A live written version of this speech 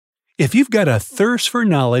If you've got a thirst for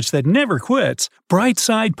knowledge that never quits,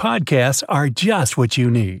 Brightside Podcasts are just what you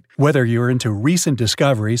need. Whether you're into recent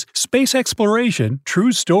discoveries, space exploration,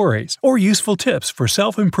 true stories, or useful tips for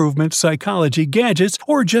self-improvement, psychology, gadgets,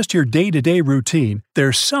 or just your day-to-day routine,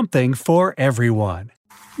 there's something for everyone.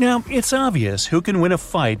 Now, it's obvious who can win a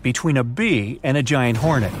fight between a bee and a giant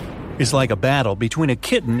hornet. It's like a battle between a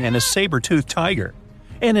kitten and a saber-toothed tiger.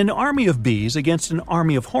 And an army of bees against an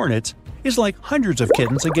army of hornets is like hundreds of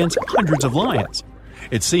kittens against hundreds of lions.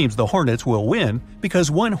 It seems the hornets will win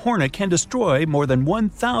because one hornet can destroy more than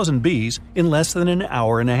 1,000 bees in less than an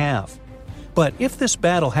hour and a half. But if this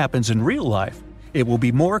battle happens in real life, it will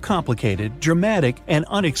be more complicated, dramatic, and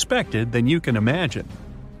unexpected than you can imagine.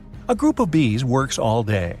 A group of bees works all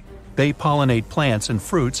day. They pollinate plants and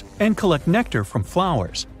fruits and collect nectar from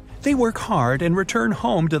flowers. They work hard and return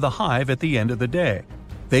home to the hive at the end of the day.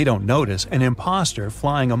 They don't notice an imposter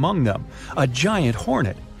flying among them, a giant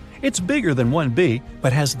hornet. It's bigger than one bee,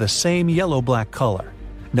 but has the same yellow-black color.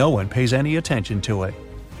 No one pays any attention to it.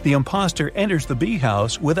 The imposter enters the bee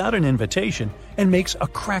house without an invitation and makes a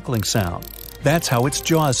crackling sound. That's how its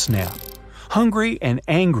jaws snap. Hungry and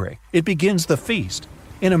angry, it begins the feast.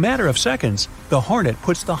 In a matter of seconds, the hornet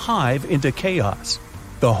puts the hive into chaos.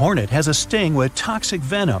 The hornet has a sting with toxic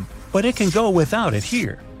venom, but it can go without it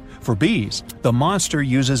here. For bees, the monster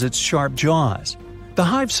uses its sharp jaws. The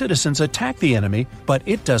hive citizens attack the enemy, but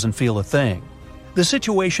it doesn't feel a thing. The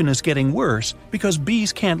situation is getting worse because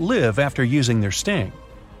bees can't live after using their sting.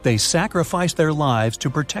 They sacrifice their lives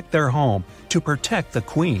to protect their home, to protect the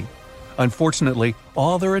queen. Unfortunately,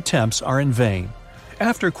 all their attempts are in vain.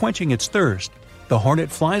 After quenching its thirst, the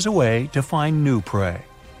hornet flies away to find new prey.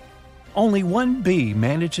 Only one bee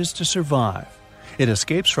manages to survive. It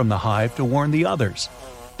escapes from the hive to warn the others.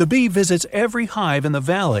 The bee visits every hive in the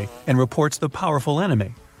valley and reports the powerful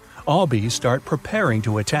enemy. All bees start preparing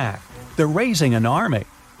to attack. They're raising an army.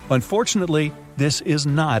 Unfortunately, this is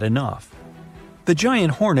not enough. The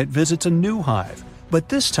giant hornet visits a new hive, but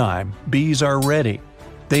this time, bees are ready.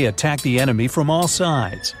 They attack the enemy from all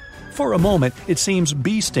sides. For a moment, it seems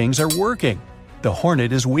bee stings are working. The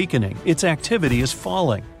hornet is weakening, its activity is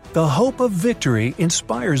falling. The hope of victory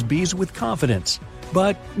inspires bees with confidence,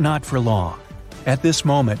 but not for long. At this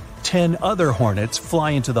moment, 10 other hornets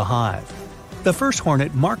fly into the hive. The first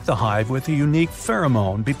hornet marked the hive with a unique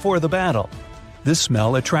pheromone before the battle. This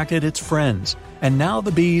smell attracted its friends, and now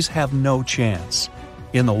the bees have no chance.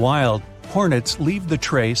 In the wild, hornets leave the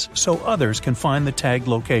trace so others can find the tagged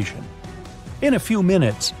location. In a few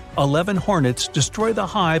minutes, 11 hornets destroy the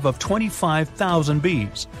hive of 25,000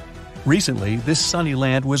 bees. Recently, this sunny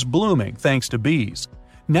land was blooming thanks to bees.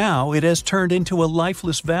 Now it has turned into a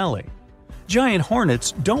lifeless valley. Giant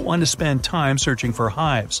hornets don't want to spend time searching for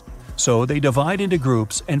hives, so they divide into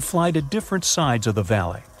groups and fly to different sides of the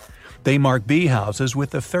valley. They mark bee houses with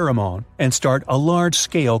the pheromone and start a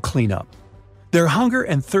large-scale cleanup. Their hunger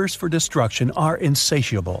and thirst for destruction are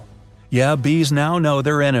insatiable. Yeah, bees now know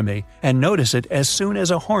their enemy and notice it as soon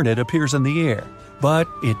as a hornet appears in the air, but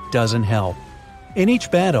it doesn't help. In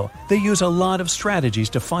each battle, they use a lot of strategies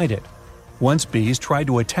to fight it. Once bees tried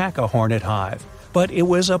to attack a hornet hive, but it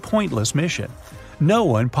was a pointless mission. No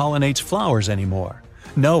one pollinates flowers anymore.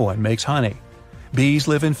 No one makes honey. Bees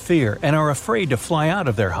live in fear and are afraid to fly out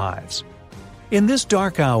of their hives. In this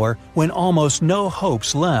dark hour, when almost no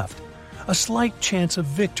hope's left, a slight chance of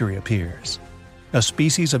victory appears. A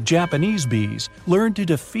species of Japanese bees learned to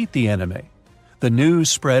defeat the enemy. The news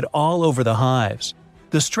spread all over the hives.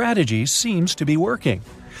 The strategy seems to be working.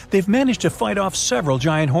 They've managed to fight off several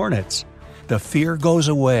giant hornets. The fear goes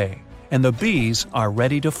away, and the bees are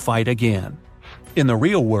ready to fight again. In the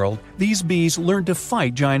real world, these bees learn to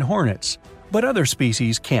fight giant hornets, but other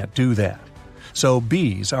species can't do that. So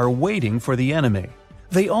bees are waiting for the enemy.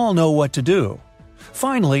 They all know what to do.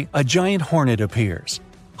 Finally, a giant hornet appears.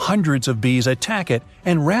 Hundreds of bees attack it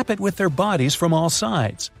and wrap it with their bodies from all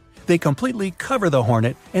sides. They completely cover the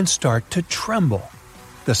hornet and start to tremble.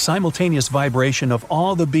 The simultaneous vibration of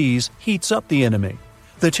all the bees heats up the enemy.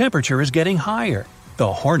 The temperature is getting higher.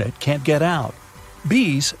 The hornet can't get out.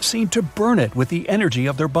 Bees seem to burn it with the energy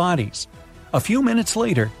of their bodies. A few minutes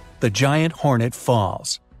later, the giant hornet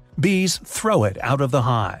falls. Bees throw it out of the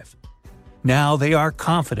hive. Now they are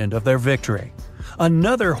confident of their victory.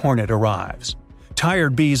 Another hornet arrives.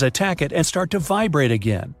 Tired bees attack it and start to vibrate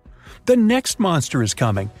again. The next monster is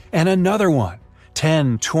coming, and another one.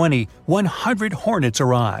 10, 20, 100 hornets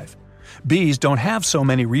arrive. Bees don't have so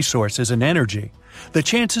many resources and energy. The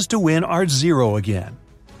chances to win are zero again.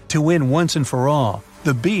 To win once and for all,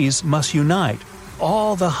 the bees must unite.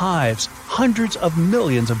 All the hives, hundreds of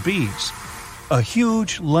millions of bees. A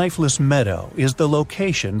huge, lifeless meadow is the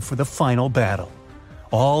location for the final battle.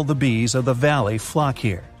 All the bees of the valley flock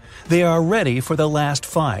here. They are ready for the last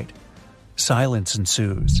fight. Silence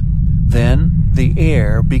ensues. Then, the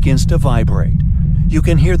air begins to vibrate. You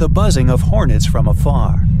can hear the buzzing of hornets from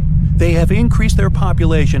afar. They have increased their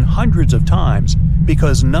population hundreds of times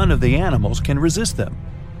because none of the animals can resist them.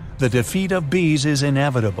 The defeat of bees is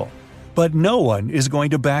inevitable, but no one is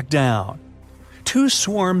going to back down. Two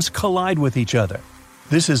swarms collide with each other.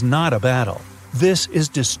 This is not a battle. This is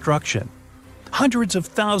destruction. Hundreds of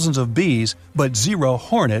thousands of bees, but 0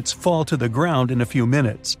 hornets fall to the ground in a few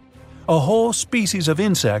minutes. A whole species of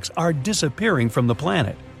insects are disappearing from the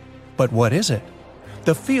planet. But what is it?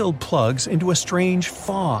 The field plugs into a strange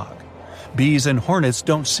fog. Bees and hornets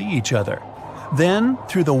don't see each other. Then,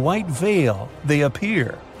 through the white veil, they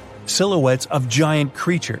appear. Silhouettes of giant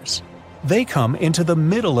creatures. They come into the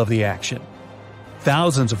middle of the action.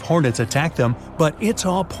 Thousands of hornets attack them, but it's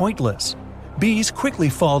all pointless. Bees quickly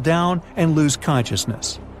fall down and lose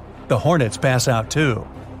consciousness. The hornets pass out too.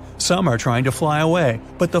 Some are trying to fly away,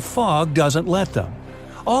 but the fog doesn't let them.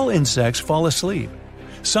 All insects fall asleep.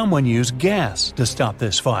 Someone used gas to stop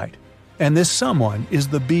this fight. And this someone is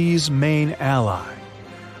the bee's main ally.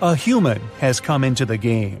 A human has come into the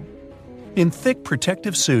game. In thick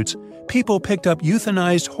protective suits, people picked up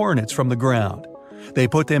euthanized hornets from the ground. They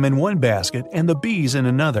put them in one basket and the bees in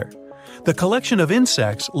another. The collection of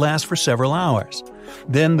insects lasts for several hours.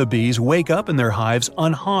 Then the bees wake up in their hives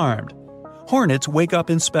unharmed. Hornets wake up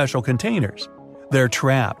in special containers. They're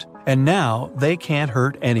trapped, and now they can't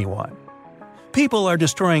hurt anyone. People are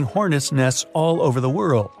destroying hornets' nests all over the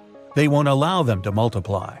world. They won't allow them to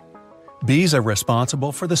multiply. Bees are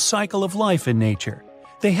responsible for the cycle of life in nature.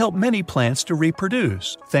 They help many plants to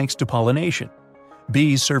reproduce, thanks to pollination.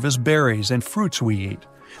 Bees serve as berries and fruits we eat.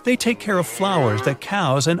 They take care of flowers that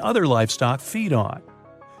cows and other livestock feed on.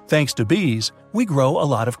 Thanks to bees, we grow a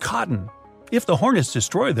lot of cotton. If the hornets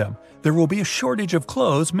destroy them, there will be a shortage of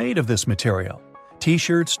clothes made of this material.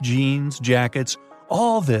 T-shirts, jeans, jackets,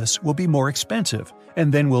 all this will be more expensive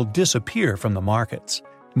and then will disappear from the markets.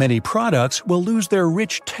 Many products will lose their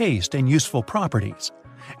rich taste and useful properties.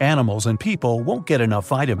 Animals and people won't get enough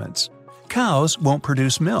vitamins. Cows won't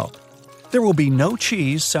produce milk. There will be no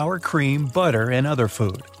cheese, sour cream, butter, and other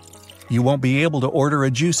food. You won't be able to order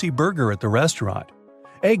a juicy burger at the restaurant.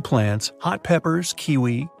 Eggplants, hot peppers,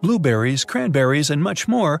 kiwi, blueberries, cranberries, and much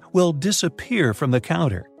more will disappear from the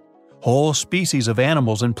counter. Whole species of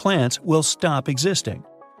animals and plants will stop existing.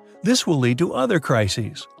 This will lead to other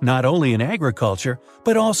crises, not only in agriculture,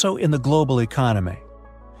 but also in the global economy.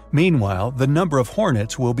 Meanwhile, the number of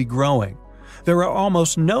hornets will be growing. There are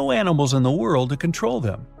almost no animals in the world to control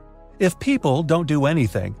them. If people don't do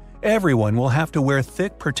anything, everyone will have to wear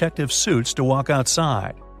thick protective suits to walk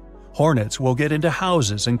outside. Hornets will get into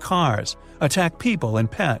houses and cars, attack people and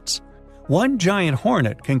pets. One giant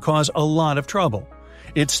hornet can cause a lot of trouble.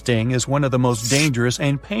 Its sting is one of the most dangerous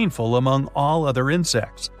and painful among all other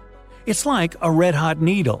insects. It's like a red-hot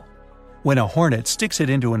needle. When a hornet sticks it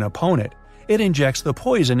into an opponent, it injects the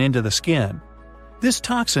poison into the skin. This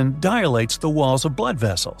toxin dilates the walls of blood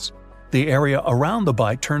vessels. The area around the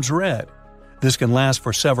bite turns red. This can last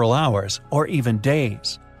for several hours or even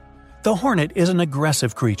days. The hornet is an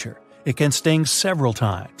aggressive creature. It can sting several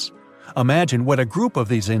times. Imagine what a group of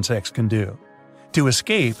these insects can do. To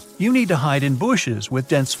escape, you need to hide in bushes with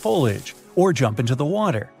dense foliage or jump into the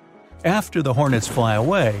water. After the hornets fly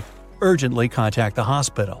away, urgently contact the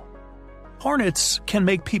hospital. Hornets can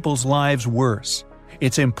make people's lives worse.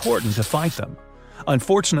 It's important to fight them.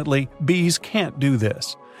 Unfortunately, bees can't do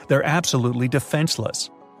this. They're absolutely defenseless.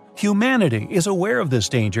 Humanity is aware of this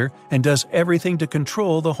danger and does everything to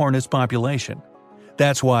control the hornets' population.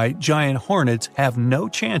 That's why giant hornets have no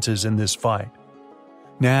chances in this fight.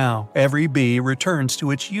 Now, every bee returns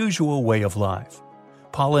to its usual way of life.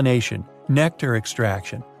 Pollination, nectar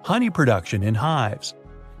extraction, honey production in hives.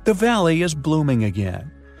 The valley is blooming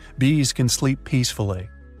again. Bees can sleep peacefully.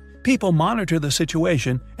 People monitor the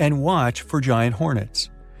situation and watch for giant hornets.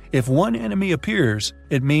 If one enemy appears,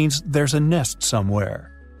 it means there's a nest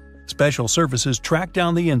somewhere. Special services track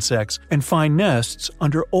down the insects and find nests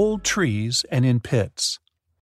under old trees and in pits.